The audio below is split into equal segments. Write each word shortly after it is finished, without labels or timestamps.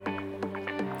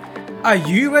Are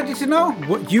you ready to know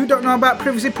what you don't know about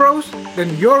Privacy Pros?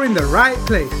 Then you're in the right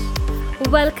place.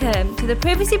 Welcome to the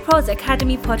Privacy Pros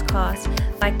Academy podcast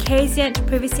by Kazient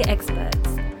Privacy Experts,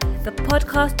 the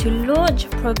podcast to launch,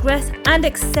 progress, and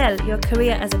excel your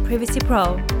career as a privacy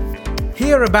pro.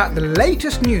 Hear about the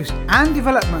latest news and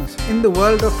developments in the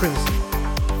world of privacy.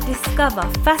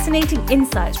 Discover fascinating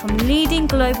insights from leading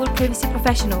global privacy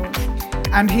professionals.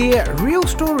 And hear real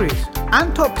stories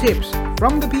and top tips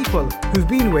from the people who've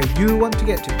been where you want to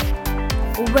get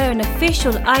to. We're an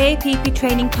official IAPP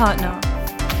training partner.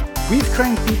 We've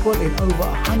trained people in over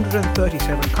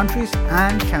 137 countries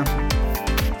and counting.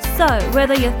 So,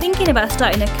 whether you're thinking about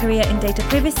starting a career in data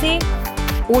privacy,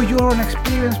 or you're an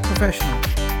experienced professional,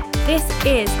 this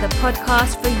is the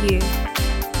podcast for you.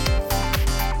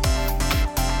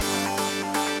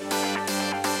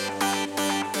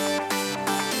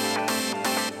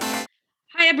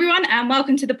 Hi everyone, and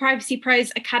welcome to the Privacy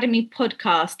Pros Academy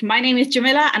podcast. My name is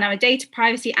Jamila and I'm a data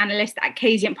privacy analyst at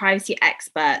Kazient Privacy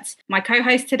Experts. My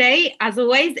co-host today, as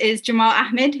always, is Jamal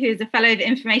Ahmed, who is a fellow of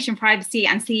information privacy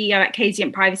and CEO at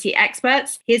Kazient Privacy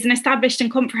Experts. He is an established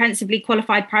and comprehensively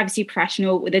qualified privacy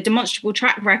professional with a demonstrable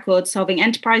track record solving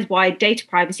enterprise-wide data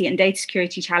privacy and data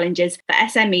security challenges for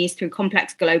SMEs through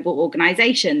complex global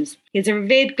organizations. He is a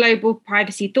revered global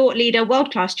privacy thought leader,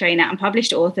 world-class trainer, and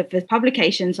published author for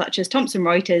publications such as Thomson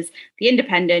Reuters, The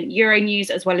Independent, Euronews,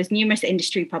 as well as numerous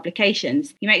industry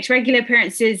publications. He makes regular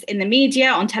appearances in the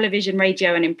media, on television,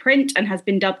 radio, and in print, and has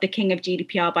been dubbed the King of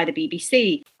GDPR by the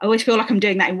BBC. I always feel like I'm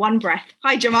doing that in one breath.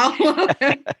 Hi, Jamal.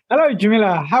 Hello,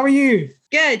 Jamila. How are you?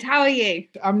 Good. How are you?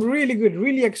 I'm really good,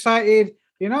 really excited.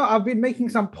 You know, I've been making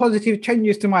some positive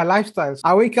changes to my lifestyle.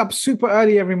 I wake up super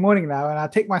early every morning now and I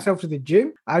take myself to the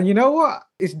gym. And you know what?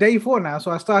 It's day 4 now.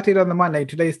 So I started on the Monday.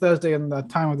 Today's Thursday on the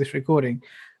time of this recording.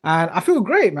 And I feel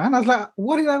great, man. I was like,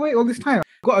 what did I wait all this time?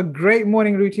 Got a great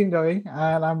morning routine going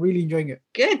and I'm really enjoying it.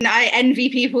 Good. I envy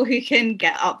people who can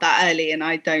get up that early and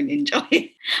I don't enjoy it.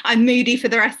 I'm moody for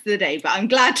the rest of the day, but I'm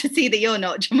glad to see that you're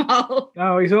not, Jamal.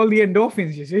 No, it's all the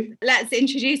endorphins, you see. Let's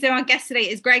introduce him. Our guest today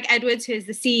is Greg Edwards, who is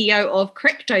the CEO of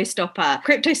CryptoStopper.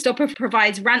 CryptoStopper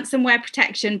provides ransomware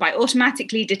protection by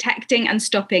automatically detecting and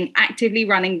stopping actively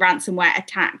running ransomware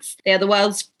attacks. They are the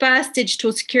world's first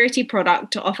digital security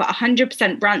product to offer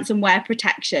 100% ransomware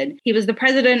protection. He was the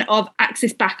president of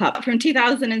Axis Backup from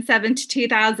 2007 to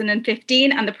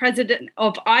 2015 and the president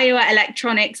of Iowa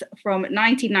Electronics from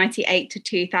 1998 to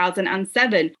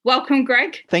 2007. Welcome,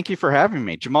 Greg. Thank you for having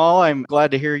me. Jamal, I'm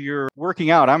glad to hear you're working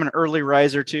out. I'm an early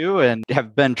riser too and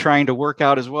have been trying to work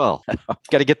out as well.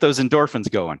 Got to get those endorphins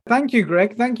going. Thank you,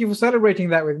 Greg. Thank you for celebrating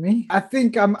that with me. I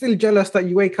think I'm still jealous that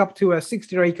you wake up to a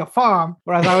 60-acre farm,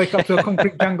 whereas I wake up to a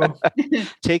concrete jungle.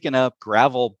 Taking up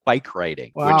gravel bike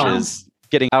riding, Wow. which is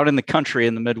getting out in the country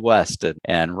in the Midwest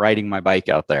and riding my bike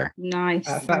out there. Nice.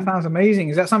 That sounds amazing.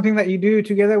 Is that something that you do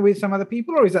together with some other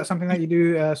people or is that something that you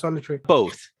do solitary?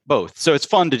 Both. So it's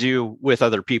fun to do with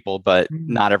other people, but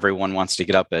not everyone wants to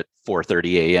get up at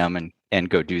 4:30 a.m. and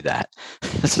go do that.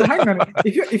 So hang on.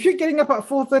 If you're getting up at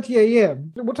 4:30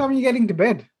 a.m., what time are you getting to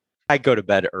bed? I go to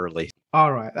bed early.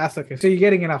 All right, that's okay. So you're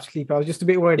getting enough sleep. I was just a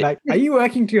bit worried. Like, are you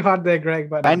working too hard there, Greg?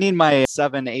 But I need my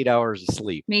 7-8 hours of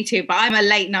sleep. Me too, but I'm a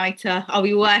late nighter. I'll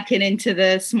be working into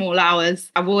the small hours.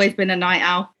 I've always been a night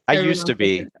owl. I used to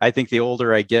be. I think the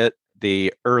older I get,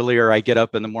 the earlier I get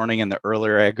up in the morning and the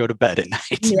earlier I go to bed at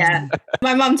night. Yeah.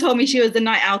 My mum told me she was a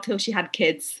night owl till she had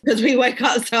kids because we woke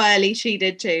up so early. She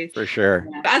did too. For sure.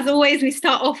 Yeah. As always, we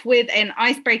start off with an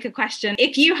icebreaker question.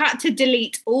 If you had to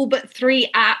delete all but 3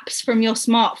 apps from your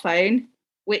smartphone,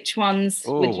 which ones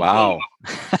would you wow.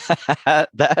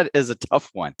 That is a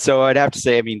tough one. So I'd have to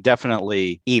say,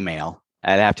 definitely email.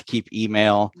 I'd have to keep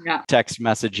email, text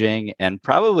messaging, and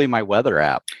probably my weather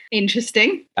app.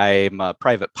 Interesting. I'm a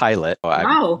private pilot. So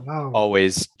Wow. I'm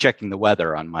always checking the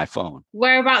weather on my phone.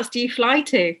 Whereabouts do you fly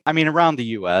to? Around the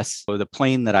US. So the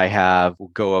plane that I have will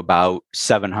go about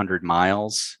 700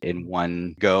 miles in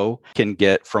one go. Can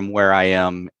get from where I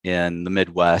am in the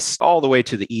Midwest all the way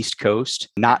to the East Coast,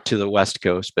 not to the West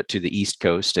Coast, but to the East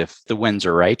Coast if the winds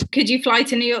are right. Could you fly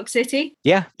to New York City?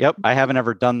 Yeah. Yep. I haven't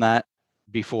ever done that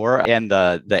before, and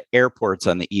the airports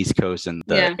on the East Coast and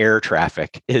the air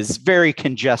traffic is very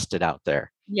congested out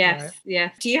there. Yes, Right.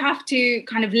 yes. Do you have to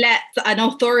kind of let an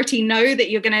authority know that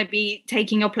you're going to be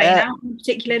taking your plane out on a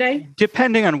particular day?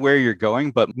 Depending on where you're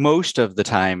going, but most of the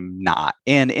time not.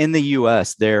 And in the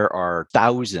US, there are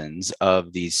thousands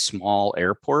of these small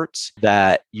airports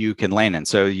that you can land in.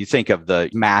 So you think of the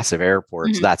massive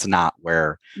airports, that's not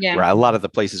where a lot of the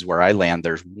places where I land,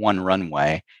 there's one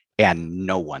runway. and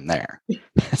no one there.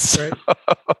 So,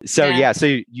 Yeah.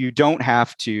 so you don't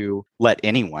have to let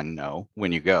anyone know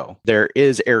when you go. There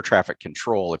is air traffic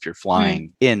control if you're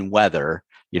flying in weather.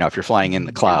 If you're flying in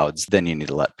the clouds, then you need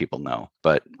to let people know.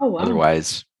 But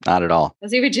otherwise, not at all.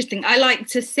 That's interesting. I like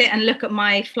to sit and look at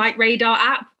my flight radar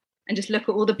app and just look at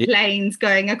all the planes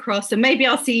going across. And maybe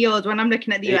I'll see yours when I'm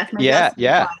looking at the US. Maybe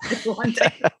Yeah. One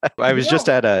day. I was just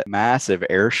at a massive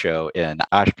air show in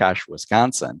Oshkosh,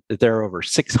 Wisconsin. There are over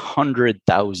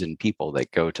 600,000 people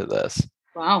that go to this.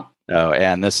 Wow. Oh,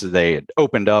 and they had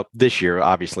opened up this year.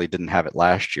 Obviously, didn't have it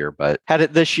last year, but had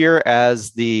it this year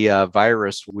as the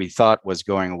virus we thought was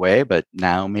going away, but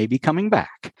now may be coming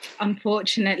back.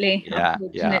 Unfortunately. Yeah.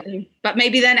 But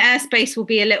maybe then airspace will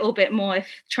be a little bit more if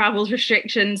travel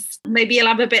restrictions. Maybe you'll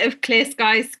have a bit of clear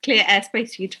skies, clear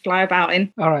airspace for you to fly about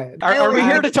in. All right. Are we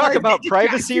here to talk about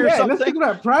privacy or something? Let's talk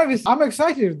about privacy. I'm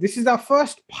excited. This is our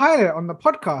first pilot on the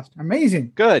podcast.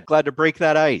 Amazing. Good. Glad to break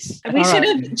that ice. We should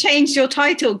have changed your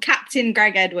title, Captain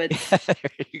Greg Edwards.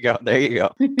 There you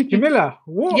go. Jamila,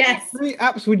 what 3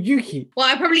 apps would you keep? Well,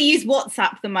 I probably use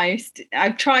WhatsApp the most.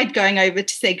 I've tried going over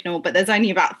to Signal, but there's only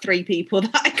about 3 people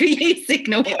that I could use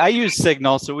Signal. I use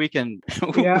Signal, so we can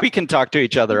talk to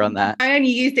each other on that. I only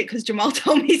used it because Jamal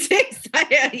told me to, so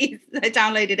I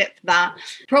downloaded it for that.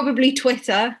 Probably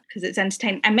Twitter, because it's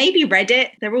entertaining, and maybe Reddit.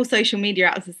 They're all social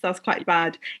media apps, so that's quite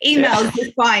bad. Emails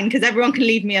is fine, because everyone can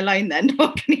leave me alone then. No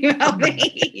one can email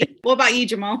me. What about you,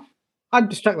 Jamal? I'd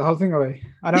distract the whole thing away.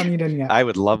 I don't need any apps. I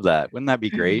would love that. Wouldn't that be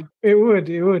great? It would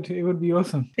be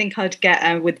awesome. I think I'd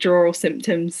get withdrawal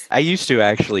symptoms. I used to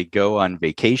actually go on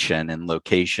vacation in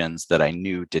locations that I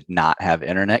knew did not have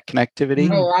internet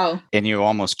connectivity. Oh, wow. And you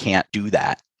almost can't do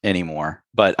that anymore.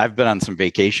 But I've been on some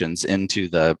vacations into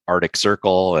the Arctic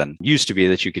Circle, and used to be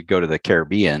that you could go to the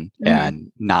Caribbean and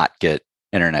not get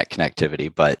internet connectivity,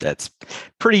 but that's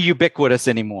pretty ubiquitous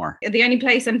anymore. The only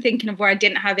place I'm thinking of where I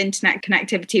didn't have internet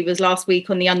connectivity was last week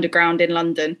on the Underground in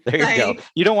London. There you go.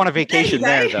 You don't want a vacation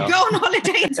there, though. Go on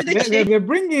holiday to the They're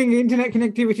bringing internet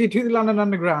connectivity to the London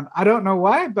Underground. I don't know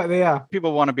why, but they are.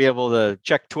 People want to be able to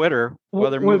check Twitter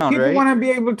while they're moving on, right? People want to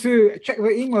be able to check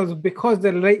their emails because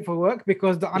they're late for work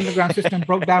because the Underground system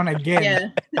broke down again. Yeah.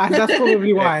 And that's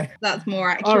probably why. That's more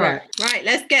accurate. All right. Right,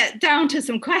 let's get down to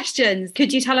some questions.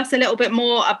 Could you tell us a little bit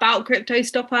more about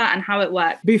CryptoStopper and how it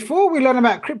works? Before we learn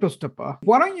about CryptoStopper,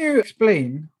 why don't you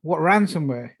explain what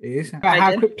ransomware is and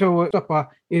how CryptoStopper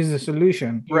is the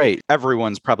solution? Right.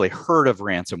 Everyone's probably heard of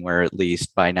ransomware, at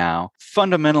least by now.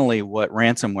 Fundamentally, what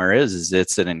ransomware is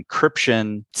it's an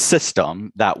encryption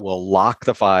system that will lock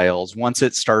the files. Once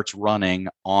it starts running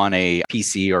on a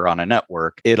PC or on a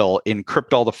network, it'll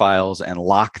encrypt all the files and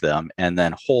lock them and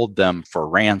then hold them for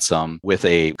ransom with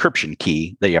a encryption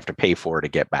key that you have to pay for to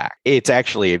get back. It's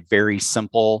actually a very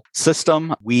simple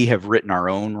system. We have written our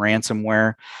own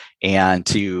ransomware. And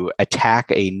to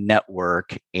attack a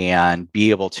network and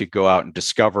be able to go out and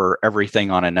discover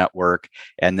everything on a network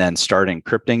and then start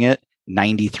encrypting it,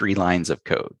 93 lines of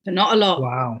code. So not a lot.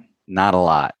 Wow. Not a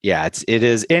lot. Yeah, it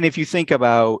is. And if you think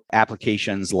about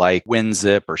applications like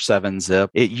WinZip or 7-Zip,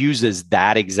 it uses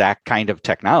that exact kind of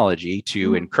technology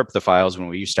to encrypt the files when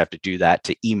we used to have to do that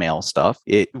to email stuff.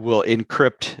 It will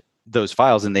encrypt those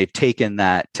files, and they've taken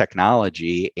that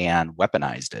technology and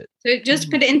weaponized it. So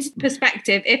just put it into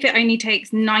perspective, if it only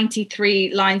takes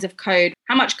 93 lines of code,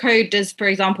 how much code does, for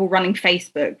example, running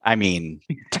Facebook? I mean,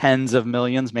 tens of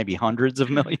millions, maybe hundreds of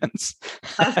millions.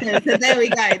 So there we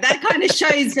go. That kind of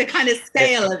shows the kind of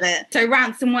scale of it. So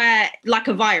ransomware, like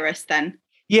a virus then?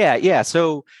 Yeah.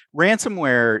 So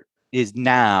ransomware is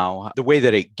now, the way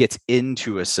that it gets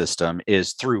into a system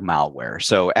is through malware.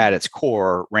 So at its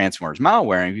core, ransomware is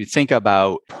malware. And if you think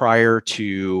about prior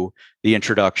to the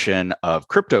introduction of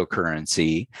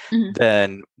cryptocurrency,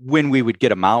 then when we would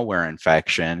get a malware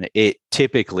infection, it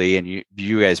typically, and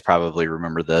you guys probably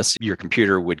remember this, your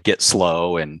computer would get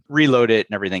slow and reload it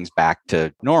and everything's back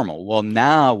to normal. Well,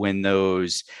 now when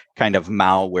those kind of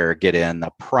malware get in,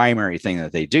 the primary thing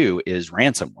that they do is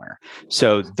ransomware.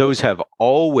 So those have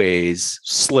always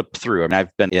slipped through. I mean,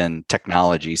 I've been in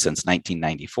technology since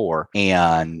 1994,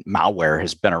 and malware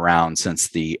has been around since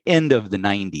the end of the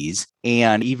 90s.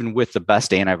 And even with the best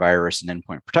antivirus and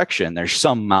endpoint protection, there's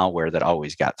some malware that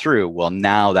always got through. Well,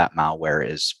 now that malware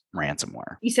is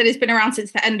ransomware. You said it's been around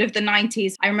since the end of the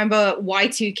 90s. I remember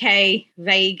Y2K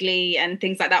vaguely and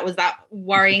things like that. Was that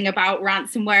worrying about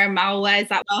ransomware and malware? Is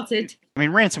that started? I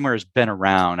mean, ransomware has been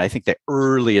around. I think the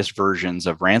earliest versions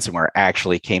of ransomware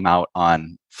actually came out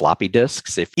on floppy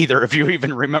disks. If either of you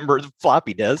even remember the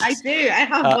floppy disks. I do. I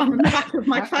have one on the back of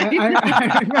my phone.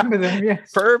 I remember them,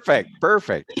 yes. Perfect.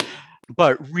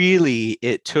 But really,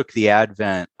 it took the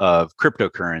advent of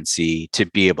cryptocurrency to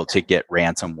be able to get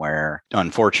ransomware,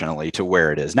 unfortunately, to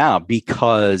where it is now,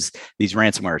 because these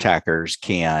ransomware attackers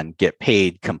can get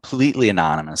paid completely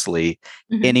anonymously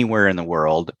anywhere in the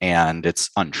world, and it's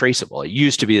untraceable. It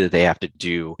used to be that they have to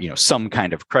do, some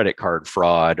kind of credit card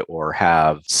fraud or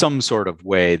have some sort of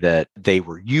way that they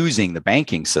were using the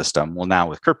banking system. Well, now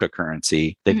with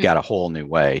cryptocurrency, they've got a whole new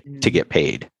way to get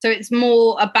paid. So it's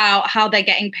more about how they're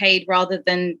getting paid rather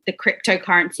than the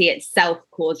cryptocurrency itself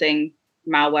causing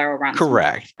malware or ransomware.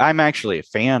 Correct. I'm actually a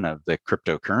fan of the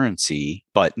cryptocurrency,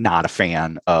 but not a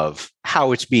fan of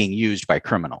how it's being used by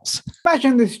criminals.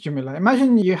 Imagine this, Jamila.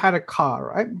 Imagine you had a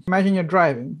car, right? Imagine you're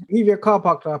driving, leave your car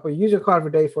parked up or use your car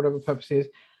every day for whatever purposes.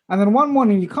 And then one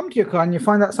morning you come to your car and you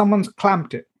find that someone's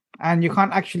clamped it and you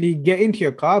can't actually get into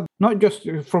your car, not just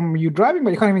from you driving,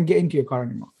 but you can't even get into your car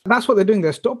anymore. That's what they're doing.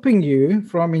 They're stopping you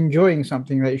from enjoying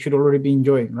something that you should already be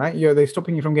enjoying, right? They're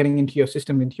stopping you from getting into your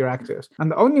system, into your access.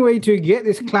 And the only way to get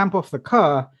this clamp off the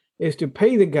car is to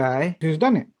pay the guy who's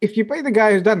done it. If you pay the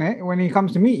guy who's done it, when he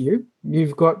comes to meet you,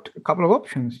 you've got a couple of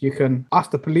options. You can ask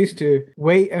the police to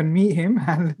wait and meet him,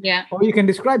 or you can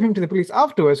describe him to the police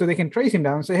afterwards so they can trace him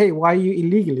down and say, hey, why are you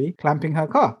illegally clamping her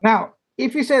car? Now,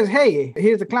 if he says, hey,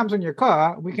 here's the clamps on your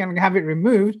car, we can have it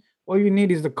removed. All you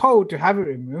need is the code to have it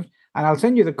removed. And I'll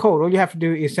send you the code. All you have to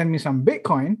do is send me some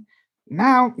Bitcoin.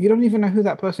 Now, you don't even know who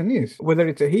that person is, whether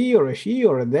it's a he or a she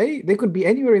or a they. They could be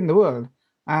anywhere in the world.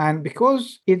 And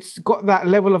because it's got that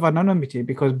level of anonymity,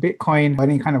 because Bitcoin or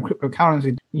any kind of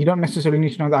cryptocurrency, you don't necessarily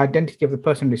need to know the identity of the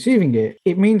person receiving it.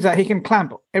 It means that he can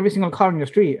clamp every single car on your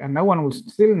street and no one will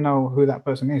still know who that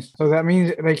person is. So that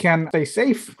means they can stay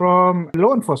safe from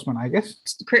law enforcement, I guess.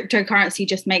 Cryptocurrency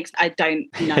just makes, I don't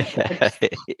know.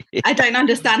 I don't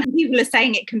understand. People are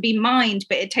saying it can be mined,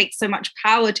 but it takes so much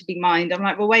power to be mined. I'm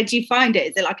like, well, where do you find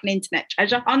it? Is it like an internet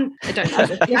treasure hunt? I don't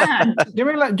understand.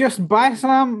 Jamila, just buy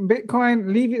some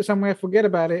Bitcoin, leave it somewhere, forget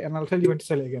about it, and I'll tell you when to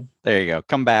sell it again. There you go.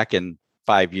 Come back in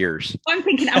 5 years. I'm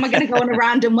thinking, am I going to go on a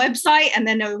random website and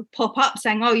then it'll pop up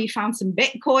saying, oh, you found some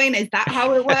Bitcoin? Is that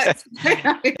how it works?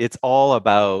 It's all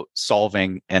about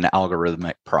solving an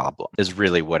algorithmic problem is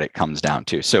really what it comes down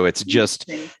to. So it's just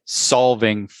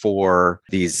solving for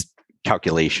these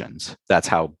calculations. That's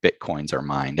how Bitcoins are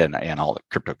mined and all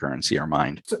the cryptocurrency are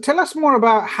mined. So tell us more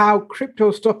about how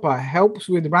CryptoStopper helps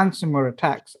with ransomware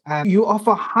attacks. And you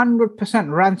offer 100%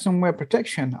 ransomware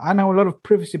protection. I know a lot of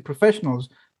privacy professionals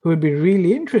who would be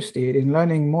really interested in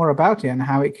learning more about it and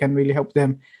how it can really help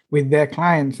them with their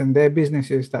clients and their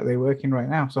businesses that they work in right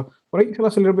now. So why don't you tell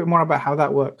us a little bit more about how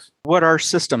that works? What our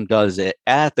system does,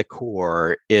 at the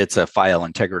core, it's a file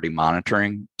integrity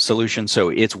monitoring solution. So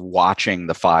it's watching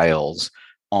the files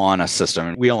on a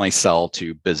system. We only sell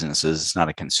to businesses. It's not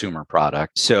a consumer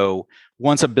product. So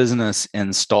once a business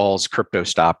installs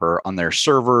CryptoStopper on their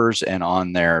servers and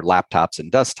on their laptops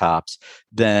and desktops,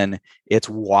 then it's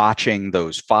watching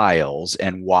those files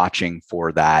and watching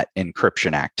for that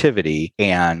encryption activity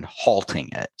and halting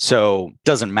it. So it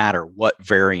doesn't matter what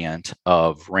variant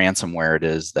of ransomware it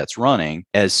is that's running.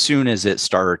 As soon as it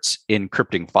starts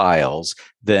encrypting files,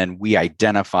 then we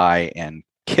identify and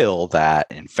kill that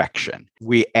infection.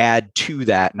 We add to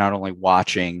that not only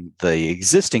watching the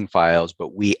existing files,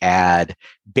 but we add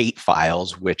bait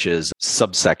files, which is a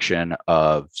subsection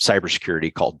of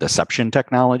cybersecurity called deception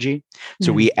technology.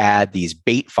 So we add these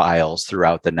bait files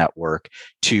throughout the network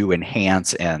to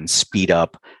enhance and speed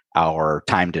up our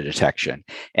time to detection.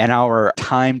 And our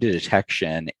time to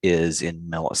detection is in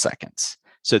milliseconds.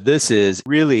 So this is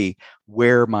really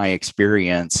where my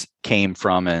experience came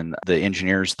from and the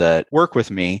engineers that work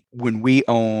with me. When we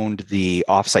owned the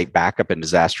offsite backup and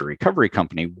disaster recovery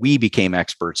company, we became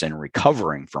experts in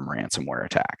recovering from ransomware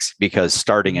attacks because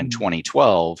starting in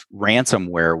 2012,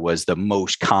 ransomware was the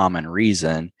most common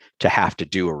reason to have to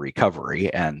do a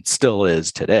recovery and still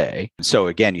is today. So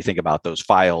again, you think about those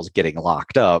files getting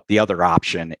locked up. The other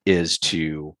option is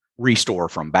to restore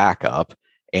from backup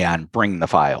and bring the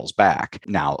files back.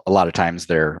 Now, a lot of times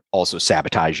they're also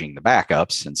sabotaging the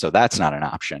backups, and so that's not an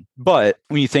option. But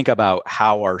when you think about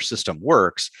how our system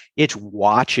works, it's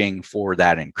watching for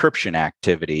that encryption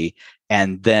activity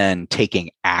and then taking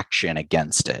action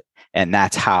against it. And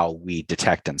that's how we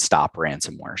detect and stop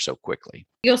ransomware so quickly.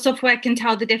 Your software can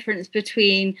tell the difference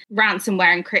between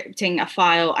ransomware encrypting a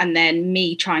file and then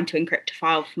me trying to encrypt a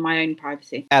file for my own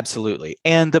privacy. Absolutely.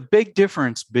 And the big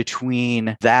difference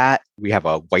between that, we have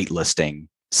a whitelisting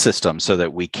system so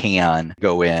that we can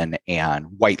go in and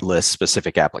whitelist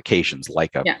specific applications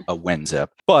like a WinZip.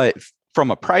 But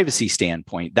from a privacy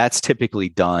standpoint, that's typically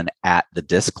done at the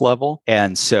disk level.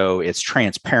 And so it's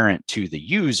transparent to the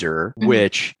user,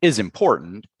 which is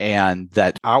important, and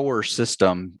that our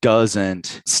system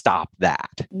doesn't stop that.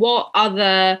 What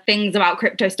other things about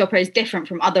CryptoStopper is different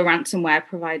from other ransomware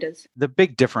providers? The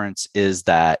big difference is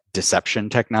that deception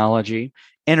technology,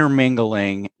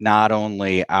 intermingling not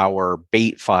only our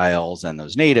bait files and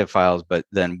those native files, but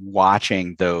then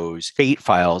watching those bait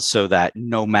files so that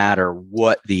no matter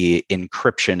what the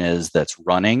encryption is that's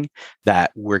running,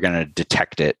 that we're going to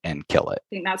detect it and kill it.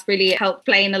 I think that's really helped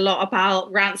explain a lot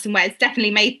about ransomware. It's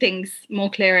definitely made things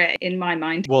more clearer in my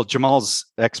mind. Well, Jamal's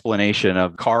explanation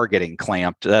of car getting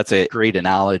clamped, that's a great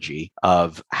analogy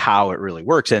of how it really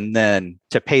works. And then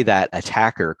to pay that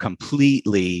attacker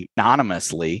completely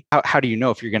anonymously, how do you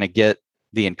know if you're going to get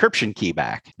the encryption key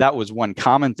back? That was one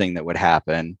common thing that would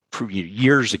happen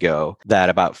years ago, that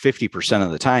about 50%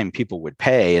 of the time people would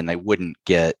pay and they wouldn't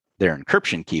get their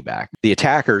encryption key back. The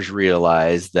attackers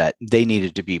realized that they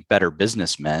needed to be better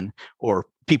businessmen, or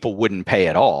people wouldn't pay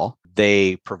at all.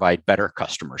 They provide better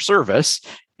customer service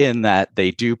in that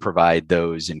they do provide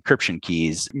those encryption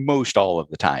keys most all of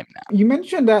the time now. You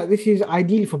mentioned that this is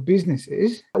ideal for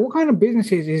businesses. What kind of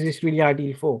businesses is this really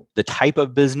ideal for? The type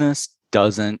of business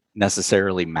doesn't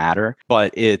necessarily matter,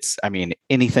 but it's,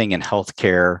 anything in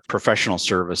healthcare, professional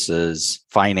services,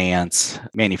 finance,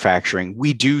 manufacturing.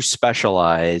 We do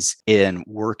specialize in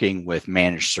working with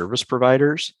managed service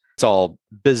providers. It's all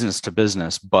business to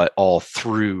business, but all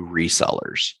through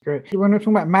resellers. Great. When we're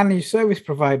talking about managed service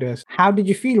providers, how did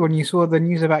you feel when you saw the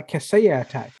news about Kaseya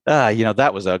attack?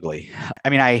 That was ugly.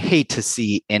 I hate to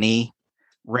see any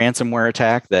ransomware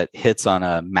attack that hits on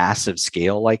a massive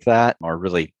scale like that, or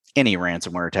really any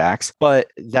ransomware attacks,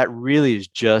 but that really is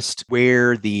just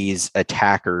where these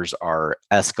attackers are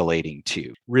escalating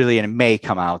to. Really, and it may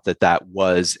come out that that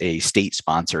was a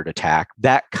state-sponsored attack.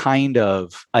 That kind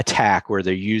of attack where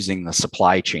they're using the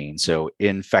supply chain, so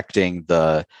infecting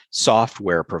the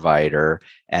software provider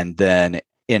and then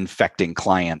infecting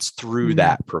clients through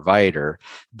that provider,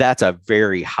 that's a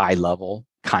very high level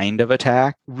kind of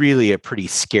attack, really a pretty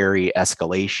scary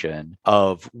escalation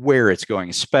of where it's going,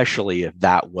 especially if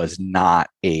that was not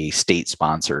a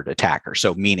state-sponsored attacker.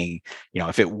 So meaning,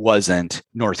 if it wasn't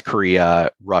North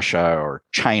Korea, Russia, or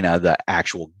China, the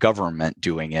actual government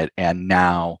doing it, and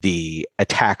now the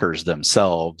attackers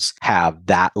themselves have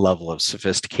that level of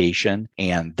sophistication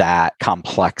and that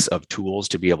complex of tools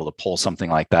to be able to pull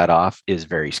something like that off is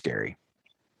very scary.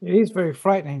 It is very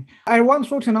frightening. I once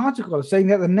wrote an article saying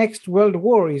that the next world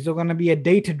war is going to be a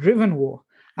data-driven war.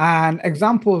 And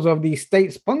examples of the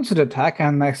state-sponsored attack,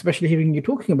 and especially hearing you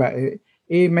talking about it,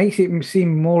 it makes it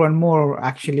seem more and more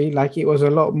actually like it was a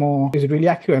lot more, is really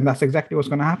accurate, and that's exactly what's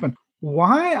going to happen.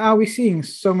 Why are we seeing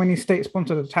so many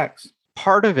state-sponsored attacks?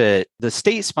 Part of it, the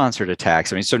state-sponsored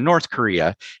attacks, so North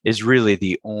Korea is really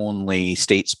the only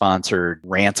state-sponsored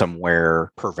ransomware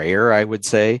purveyor, I would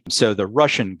say. So the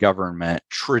Russian government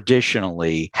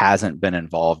traditionally hasn't been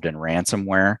involved in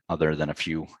ransomware other than a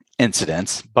few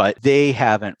incidents, but they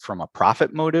haven't, from a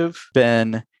profit motive,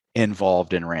 been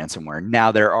involved in ransomware. Now,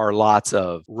 there are lots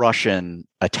of Russian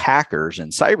attackers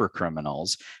and cyber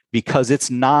criminals because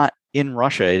it's not in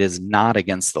Russia, it is not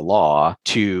against the law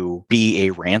to be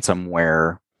a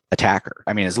ransomware attacker.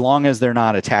 As long as they're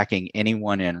not attacking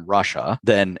anyone in Russia,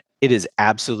 then it is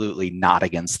absolutely not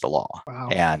against the law. Wow.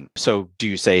 And so do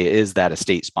you say, is that a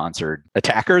state-sponsored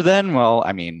attacker then? Well,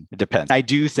 it depends. I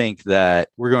do think that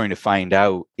we're going to find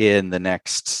out in the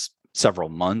next several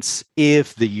months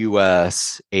if the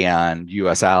US and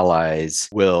US allies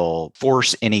will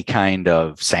force any kind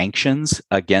of sanctions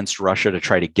against Russia to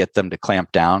try to get them to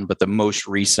clamp down. But the most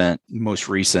recent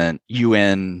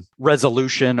UN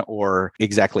resolution, or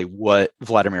exactly what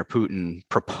Vladimir Putin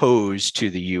proposed to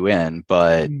the UN,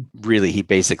 but really he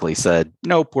basically said,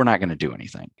 nope, we're not going to do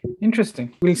anything.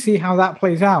 Interesting. We'll see how that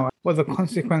plays out, what the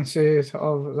consequences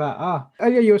of that are.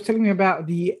 Earlier, you were telling me about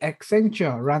the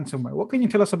Accenture ransomware. What can you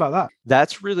tell us about that?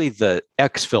 That's really the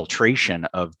exfiltration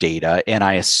of data, and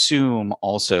I assume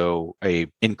also a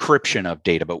encryption of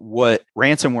data. But what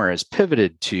ransomware has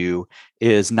pivoted to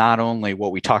is not only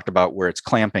what we talked about, where it's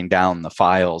clamping down the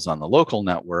files on the local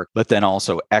network, but then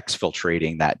also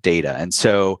exfiltrating that data. And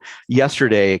so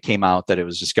yesterday it came out that it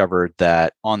was discovered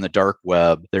that on the dark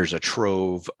web, there's a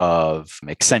trove of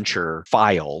Accenture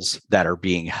files that are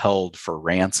being held for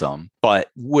ransom,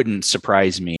 but wouldn't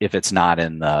surprise me if it's not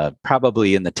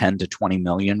probably in the 10 to 20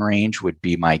 million range would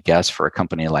be my guess for a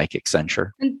company like Accenture.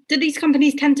 And do these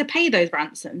companies tend to pay those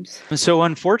ransoms? So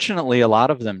unfortunately, a lot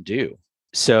of them do.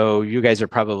 So you guys are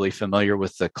probably familiar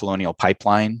with the Colonial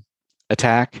Pipeline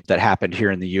attack that happened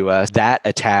here in the US. That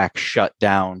attack shut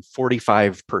down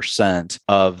 45%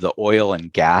 of the oil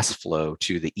and gas flow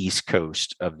to the East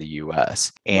Coast of the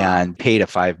US and paid a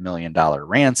 $5 million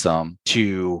ransom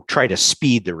to try to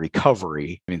speed the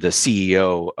recovery. I mean, the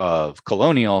CEO of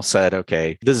Colonial said,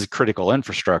 okay, this is critical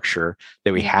infrastructure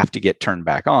that we have to get turned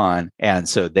back on. And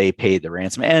so they paid the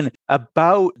ransom. And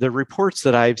about the reports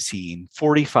that I've seen,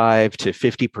 45 to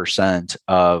 50%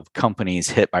 of companies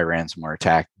hit by ransomware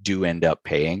attack do end up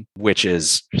paying, which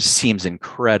seems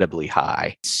incredibly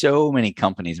high. So many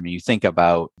companies, I mean, you think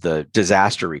about the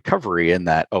disaster recovery and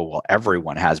that, oh, well,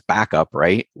 everyone has backup,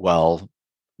 right? Well,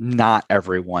 not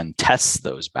everyone tests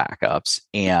those backups,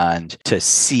 and to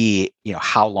see,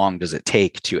 how long does it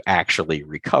take to actually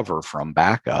recover from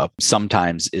backup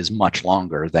sometimes is much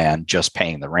longer than just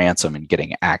paying the ransom and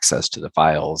getting access to the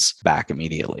files back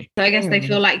immediately. So I guess they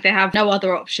feel like they have no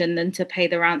other option than to pay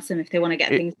the ransom if they want to get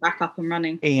things back up and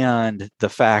running. And the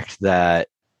fact that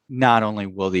not only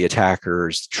will the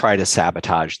attackers try to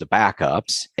sabotage the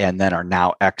backups and then are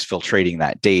now exfiltrating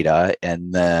that data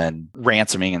and then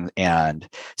ransoming and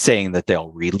saying that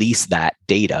they'll release that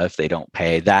data if they don't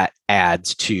pay, that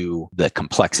adds to the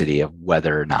complexity of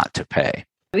whether or not to pay.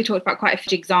 We talked about quite a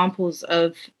few examples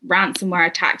of ransomware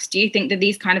attacks. Do you think that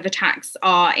these kind of attacks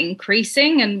are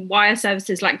increasing, and why are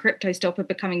services like CryptoStopper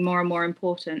becoming more and more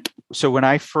important? So when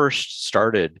I first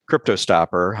started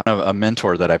CryptoStopper, a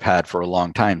mentor that I've had for a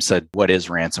long time said, what is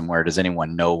ransomware? Does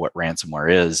anyone know what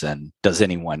ransomware is? And does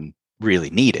anyone really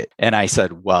need it? And I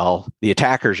said, well, the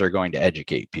attackers are going to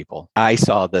educate people. I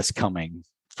saw this coming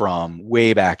from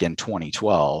way back in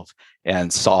 2012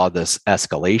 and saw this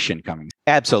escalation coming.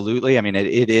 Absolutely. I mean,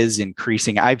 it is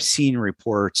increasing. I've seen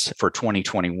reports for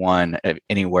 2021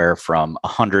 anywhere from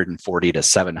 140 to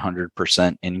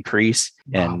 700% increase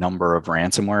in number of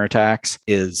ransomware attacks.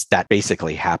 Is that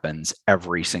basically happens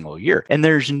every single year. And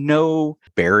there's no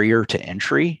barrier to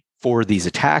entry for these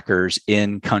attackers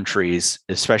in countries,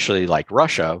 especially like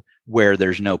Russia, where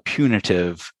there's no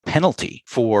punitive penalty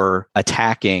for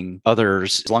attacking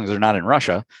others. As long as they're not in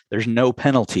Russia, there's no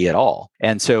penalty at all.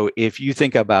 And so if you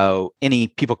think about any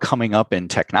people coming up in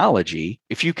technology,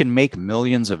 if you can make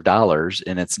millions of dollars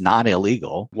and it's not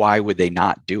illegal, why would they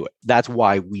not do it? That's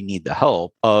why we need the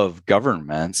help of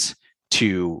governments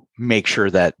to make sure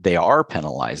that they are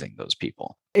penalizing those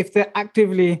people. If they're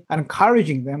actively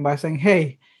encouraging them by saying,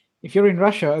 hey, if you're in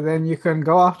Russia, then you can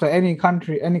go after any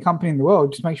country, any company in the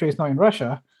world, just make sure it's not in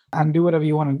Russia and do whatever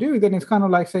you want to do. Then it's kind of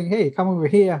like saying, hey, come over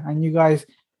here and you guys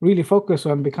really focus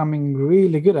on becoming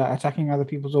really good at attacking other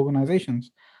people's organizations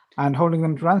and holding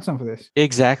them to ransom for this.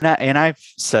 Exactly. And I've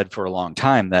said for a long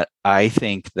time that I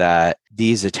think that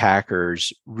these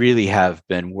attackers really have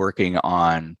been working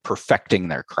on perfecting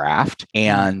their craft,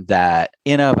 and that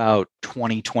in about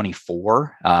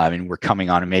 2024, we're coming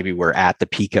on and maybe we're at the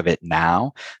peak of it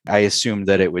now. I assume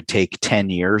that it would take 10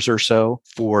 years or so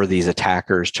for these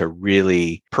attackers to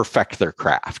really perfect their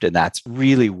craft. And that's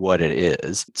really what it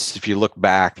is. If you look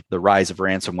back, the rise of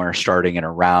ransomware starting in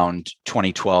around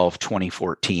 2012,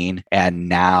 2014, and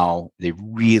now they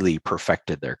really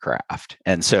perfected their craft.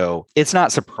 And so it's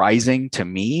not surprising to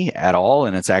me at all.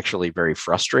 And it's actually very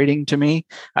frustrating to me.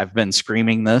 I've been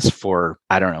screaming this for,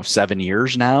 7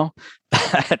 years now,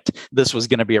 that this was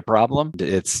going to be a problem.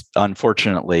 It's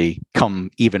unfortunately come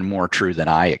even more true than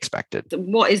I expected.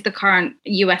 What is the current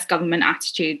US government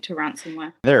attitude to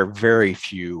ransomware? There are very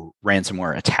few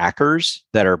ransomware attackers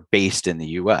that are based in the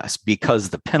US because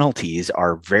the penalties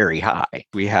are very high.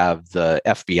 We have the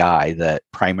FBI that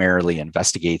primarily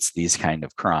investigates these kind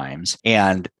of crimes.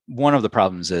 And one of the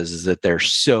problems is that they're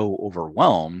so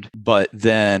overwhelmed, but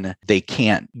then they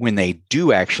can't, when they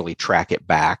do actually track it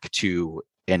back to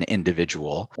an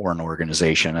individual or an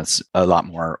organization, it's a lot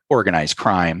more organized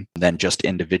crime than just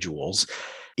individuals.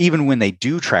 Even when they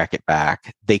do track it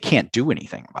back, they can't do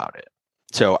anything about it.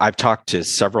 So I've talked to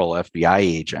several FBI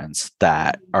agents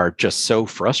that are just so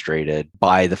frustrated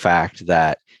by the fact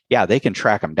that, they can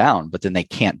track them down, but then they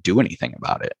can't do anything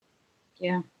about it.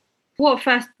 Yeah. What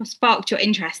first sparked your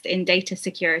interest in data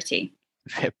security?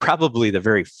 Probably the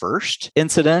very first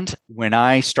incident when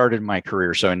I started my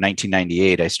career. So in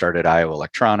 1998, I started Iowa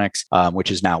Electronics,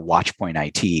 which is now Watchpoint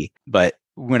IT. But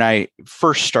when I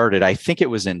first started, I think it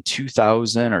was in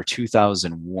 2000 or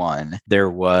 2001, there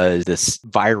was this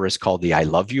virus called the I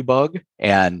Love You bug.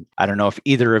 And I don't know if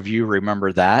either of you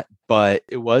remember that, but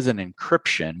it was an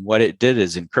encryption. What it did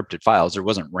is encrypted files. There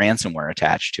wasn't ransomware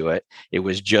attached to it. It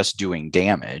was just doing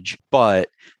damage. But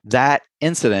that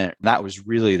incident, that was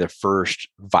really the first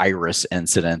virus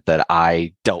incident that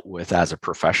I dealt with as a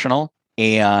professional.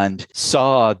 and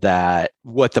saw that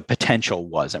what the potential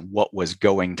was and what was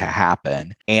going to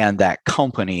happen, and that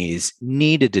companies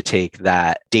needed to take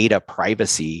that data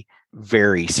privacy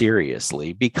very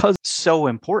seriously because it's so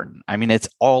important. I mean, it's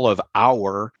all of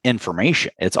our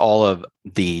information. It's all of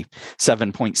the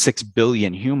 7.6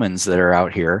 billion humans that are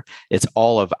out here. It's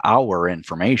all of our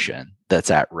information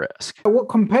that's at risk. What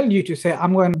compelled you to say,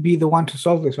 I'm going to be the one to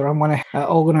solve this, or I'm going to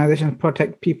organizations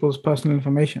protect people's personal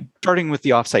information? Starting with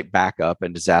the offsite backup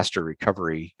and disaster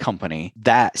recovery company,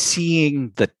 that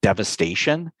seeing the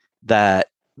devastation that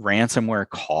ransomware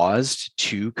caused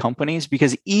to companies,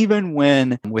 because even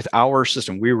when with our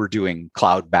system, we were doing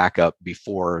cloud backup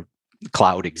before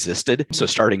cloud existed. So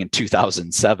starting in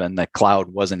 2007, the cloud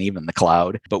wasn't even the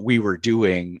cloud, but we were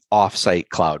doing offsite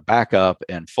cloud backup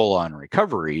and full-on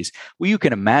recoveries. Well, you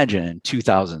can imagine in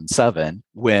 2007,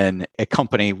 when a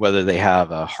company, whether they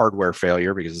have a hardware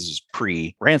failure, because this is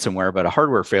pre-ransomware, but a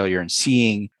hardware failure, and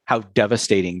seeing how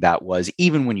devastating that was.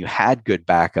 Even when you had good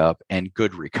backup and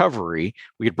good recovery,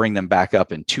 we could bring them back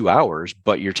up in 2 hours,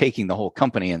 but you're taking the whole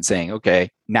company and saying, okay,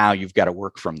 now you've got to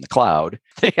work from the cloud.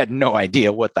 They had no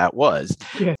idea what that was.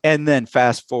 Yeah. And then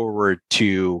fast forward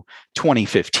to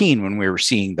 2015, when we were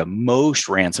seeing the most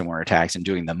ransomware attacks and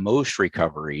doing the most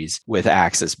recoveries with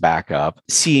Axis Backup,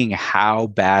 seeing how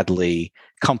badly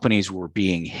companies were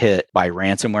being hit by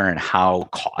ransomware and how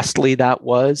costly that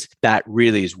was, that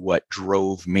really is what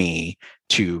drove me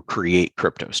to create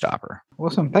CryptoStopper.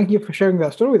 Awesome. Thank you for sharing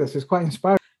that story with us. It's quite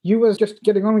inspiring. You was just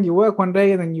getting on with your work one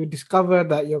day and then you discovered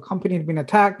that your company had been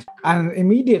attacked, and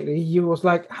immediately you was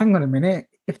like, hang on a minute.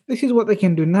 If this is what they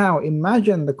can do now,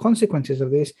 imagine the consequences of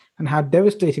this and how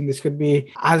devastating this could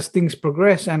be as things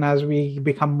progress and as we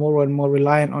become more and more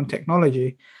reliant on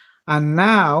technology. And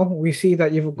now we see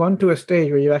that you've gone to a stage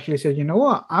where you actually said, you know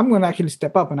what, I'm going to actually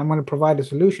step up and I'm going to provide a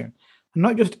solution. And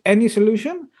not just any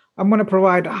solution, I'm going to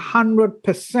provide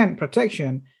 100%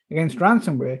 protection against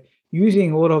ransomware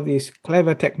using all of these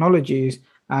clever technologies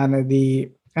and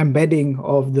the embedding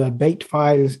of the bait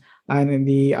files and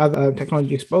the other technology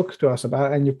you spoke to us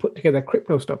about, and you put together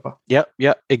CryptoStopper.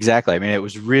 Yep, exactly. I mean, it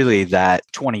was really that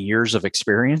 20 years of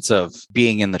experience of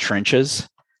being in the trenches,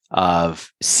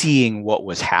 of seeing what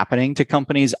was happening to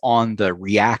companies on the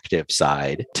reactive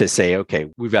side to say, okay,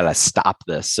 we've got to stop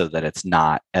this so that it's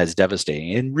not as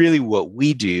devastating. And really what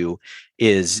we do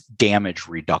is damage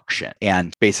reduction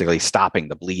and basically stopping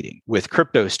the bleeding. With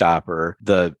CryptoStopper,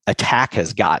 the attack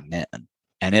has gotten in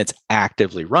and it's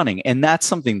actively running. And that's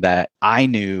something that I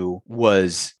knew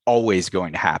was always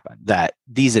going to happen, that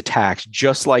these attacks,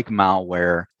 just like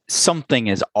malware, something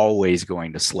is always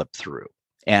going to slip through.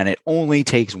 And it only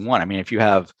takes one. I mean, if you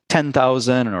have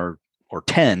 10,000 or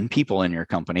 10 people in your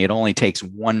company, it only takes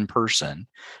one person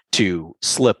to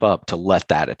slip up to let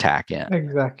that attack in.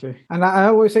 Exactly. And I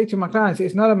always say to my clients,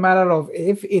 it's not a matter of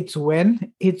if, it's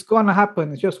when. It's going to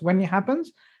happen. It's just when it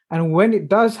happens. And when it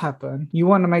does happen, you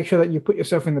want to make sure that you put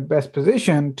yourself in the best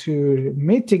position to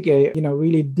mitigate,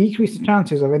 really decrease the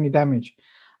chances of any damage.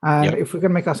 And if we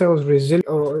can make ourselves resilient,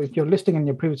 or if you're listening and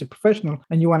you're previously professional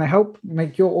and you want to help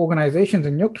make your organizations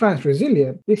and your clients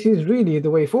resilient, this is really the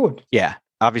way forward. Yeah.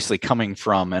 Obviously, coming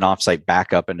from an offsite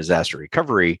backup and disaster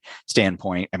recovery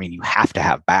standpoint, I mean, you have to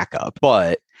have backup,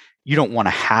 but you don't want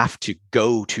to have to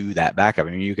go to that backup. I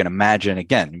mean, you can imagine,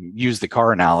 again, use the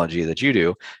car analogy that you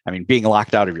do. I mean, being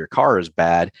locked out of your car is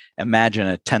bad. Imagine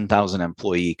a 10,000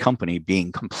 employee company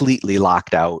being completely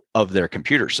locked out of their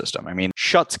computer system. I mean,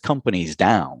 shuts companies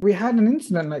down. We had an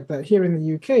incident like that here in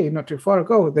the UK not too far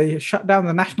ago. They shut down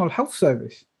the National Health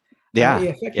Service. Yeah.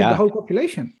 It affected the whole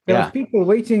population. There was people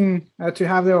waiting to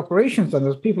have their operations done.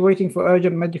 There was people waiting for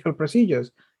urgent medical procedures.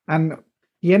 And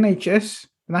the NHS,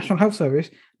 the National Health Service,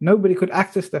 nobody could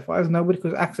access their files. Nobody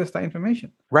could access that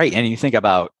information. Right. And you think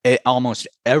about it, almost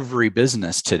every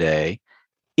business today,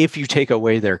 if you take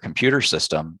away their computer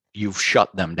system, you've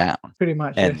shut them down. Pretty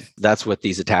much. And that's what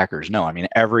these attackers know. I mean,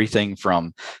 everything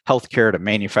from healthcare to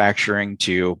manufacturing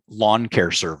to lawn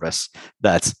care service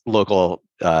that's local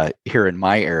here in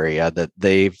my area, that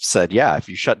they've said, if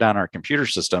you shut down our computer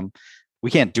system, we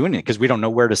can't do anything because we don't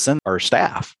know where to send our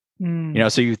staff.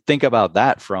 So you think about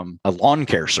that from a lawn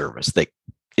care service that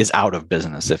is out of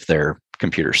business if their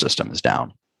computer system is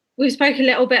down. We spoke a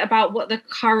little bit about what the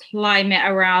current climate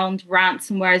around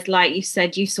ransomware is like. You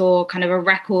said you saw kind of a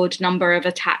record number of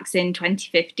attacks in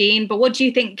 2015, but what do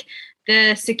you think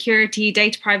the security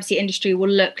data privacy industry will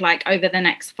look like over the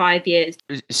next 5 years?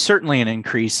 Certainly an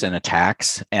increase in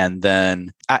attacks. And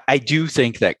then I do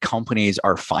think that companies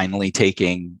are finally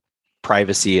taking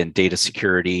privacy and data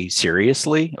security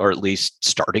seriously, or at least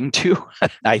starting to.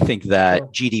 I think that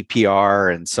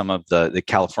GDPR and some of the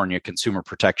California Consumer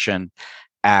Protection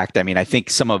Act, I mean, I think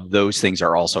some of those things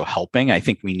are also helping. I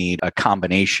think we need a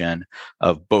combination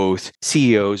of both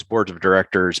CEOs, boards of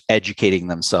directors, educating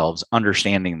themselves,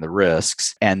 understanding the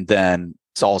risks, and then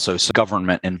it's also some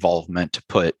government involvement to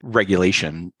put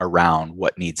regulation around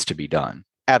what needs to be done.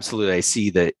 Absolutely. I see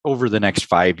that over the next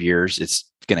 5 years,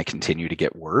 it's going to continue to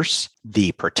get worse.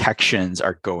 The protections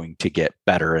are going to get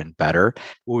better and better.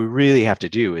 What we really have to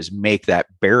do is make that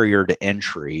barrier to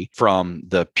entry from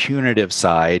the punitive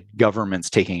side, governments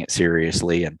taking it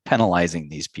seriously and penalizing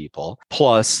these people,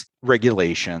 plus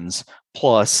regulations,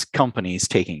 plus companies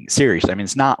taking it seriously. I mean,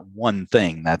 it's not one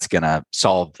thing that's going to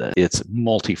solve this. It's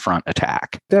multi-front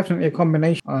attack. Definitely a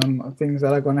combination of things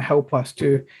that are going to help us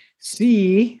to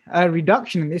see a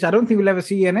reduction in this. I don't think we'll ever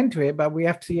see an end to it, but we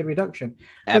have to see a reduction.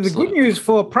 So the good news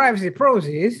for Privacy Pros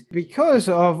is because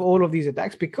of all of these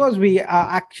attacks, because we are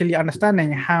actually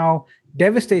understanding how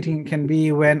devastating it can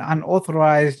be when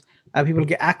unauthorized people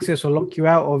get access or lock you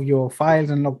out of your files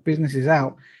and lock businesses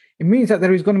out, it means that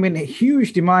there is going to be a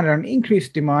huge demand or an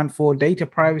increased demand for data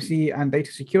privacy and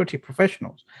data security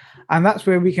professionals. And that's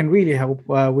where we can really help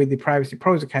with the Privacy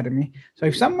Pros Academy. So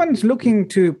if someone's looking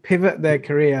to pivot their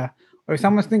career, or if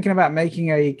someone's thinking about making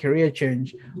a career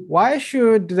change, why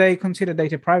should they consider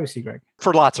data privacy, Greg?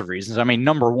 For lots of reasons. I mean,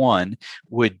 number one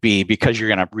would be because you're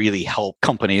going to really help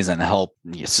companies and help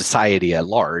society at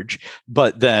large.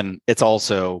 But then it's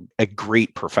also a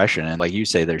great profession. And like you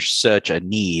say, there's such a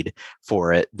need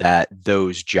for it that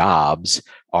those jobs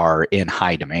are in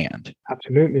high demand.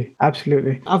 Absolutely.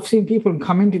 Absolutely. I've seen people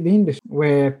come into the industry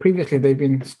where previously they've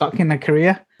been stuck in a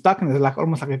career, stuck in like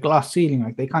almost like a glass ceiling,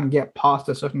 like they can't get past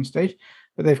a certain stage,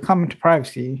 but they've come into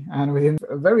privacy. And within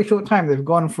a very short time, they've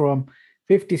gone from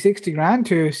 50, 60 grand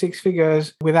to six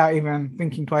figures without even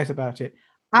thinking twice about it.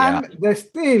 And they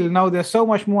still know there's so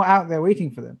much more out there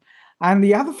waiting for them. And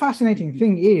the other fascinating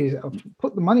thing is,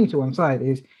 put the money to one side,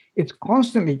 is it's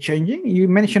constantly changing. You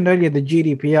mentioned earlier the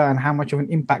GDPR and how much of an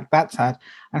impact that's had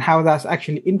and how that's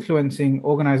actually influencing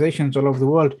organizations all over the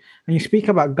world. And you speak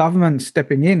about governments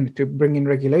stepping in to bring in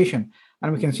regulation.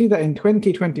 And we can see that in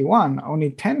 2021,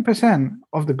 only 10%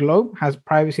 of the globe has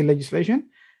privacy legislation.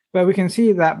 But we can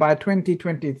see that by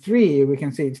 2023, we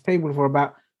can see it's tabled for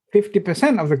about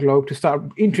 50% of the globe to start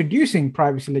introducing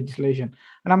privacy legislation.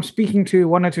 And I'm speaking to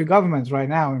one or two governments right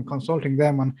now and consulting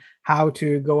them on how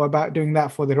to go about doing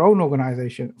that for their own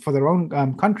organization, for their own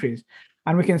countries.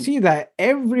 And we can see that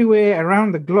everywhere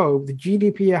around the globe, the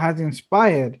GDPR has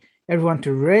inspired everyone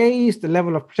to raise the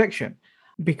level of protection.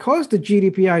 Because the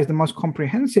GDPR is the most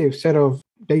comprehensive set of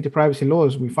data privacy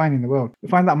laws we find in the world, we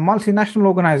find that multinational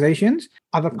organizations,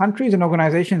 other countries and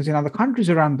organizations in other countries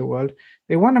around the world,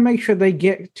 they want to make sure they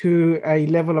get to a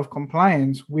level of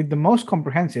compliance with the most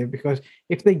comprehensive, because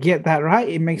if they get that right,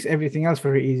 it makes everything else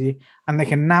very easy. And they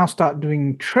can now start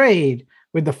doing trade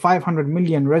with the 500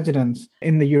 million residents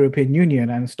in the European Union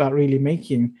and start really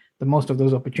making the most of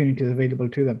those opportunities available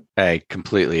to them. I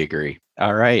completely agree.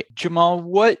 All right. Jamal,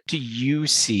 what do you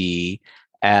see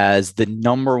as the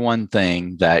number one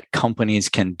thing that companies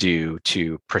can do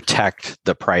to protect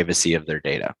the privacy of their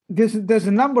data? There's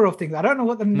a number of things. I don't know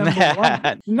what the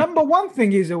number one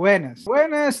thing is.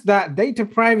 Awareness that data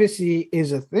privacy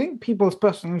is a thing. People's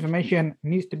personal information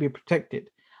needs to be protected.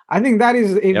 I think that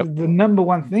is the number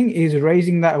one thing, is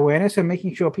raising that awareness and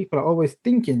making sure people are always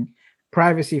thinking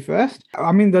privacy first.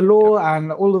 I mean, the law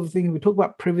and all of the things, we talk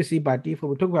about privacy by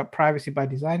default, we talk about privacy by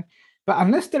design. But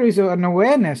unless there is an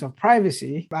awareness of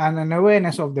privacy and an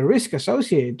awareness of the risk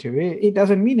associated to it, it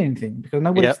doesn't mean anything because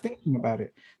nobody's thinking about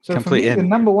it. So for me, the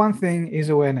number one thing is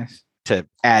awareness. To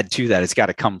add to that, it's got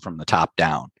to come from the top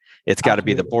down. It's got to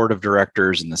be the board of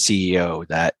directors and the CEO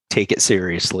that take it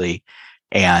seriously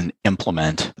and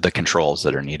implement the controls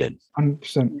that are needed.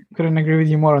 100%. Couldn't agree with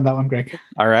you more on that one, Greg.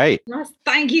 All right. Yes,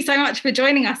 thank you so much for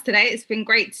joining us today. It's been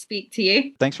great to speak to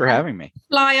you. Thanks for having me.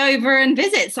 Fly over and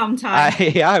visit sometime.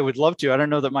 I would love to. I don't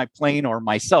know that my plane or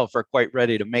myself are quite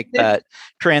ready to make that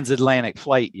transatlantic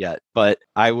flight yet, but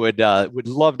I would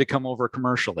love to come over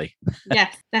commercially.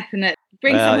 Yes, definitely.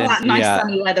 Bring some of that nice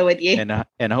sunny weather with you.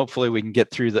 And hopefully we can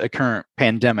get through the current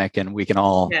pandemic and we can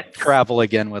all travel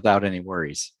again without any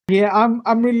worries. Yeah,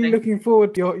 I'm really looking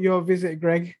forward to your visit,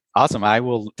 Greg. Awesome. I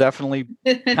will definitely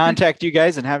contact you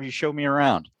guys and have you show me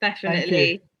around.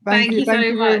 Definitely. Thank you so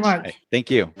very much. Right, thank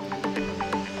you.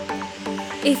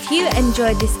 If you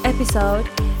enjoyed this episode,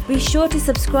 be sure to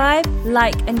subscribe,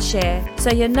 like, and share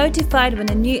so you're notified when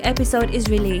a new episode is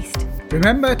released.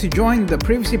 Remember to join the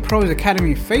Privacy Pros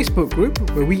Academy Facebook group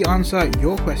where we answer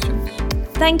your questions.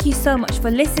 Thank you so much for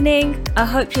listening. I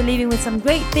hope you're leaving with some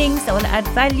great things that will add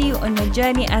value on your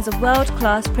journey as a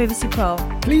world-class Privacy Pro.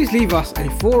 Please leave us a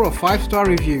 4 or 5-star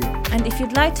review. And if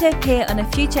you'd like to appear on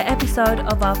a future episode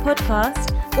of our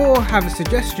podcast, or have a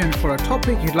suggestion for a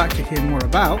topic you'd like to hear more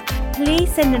about,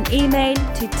 please send an email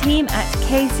to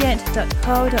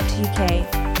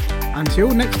team@kzient.co.uk.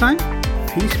 Until next time,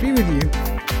 peace be with you.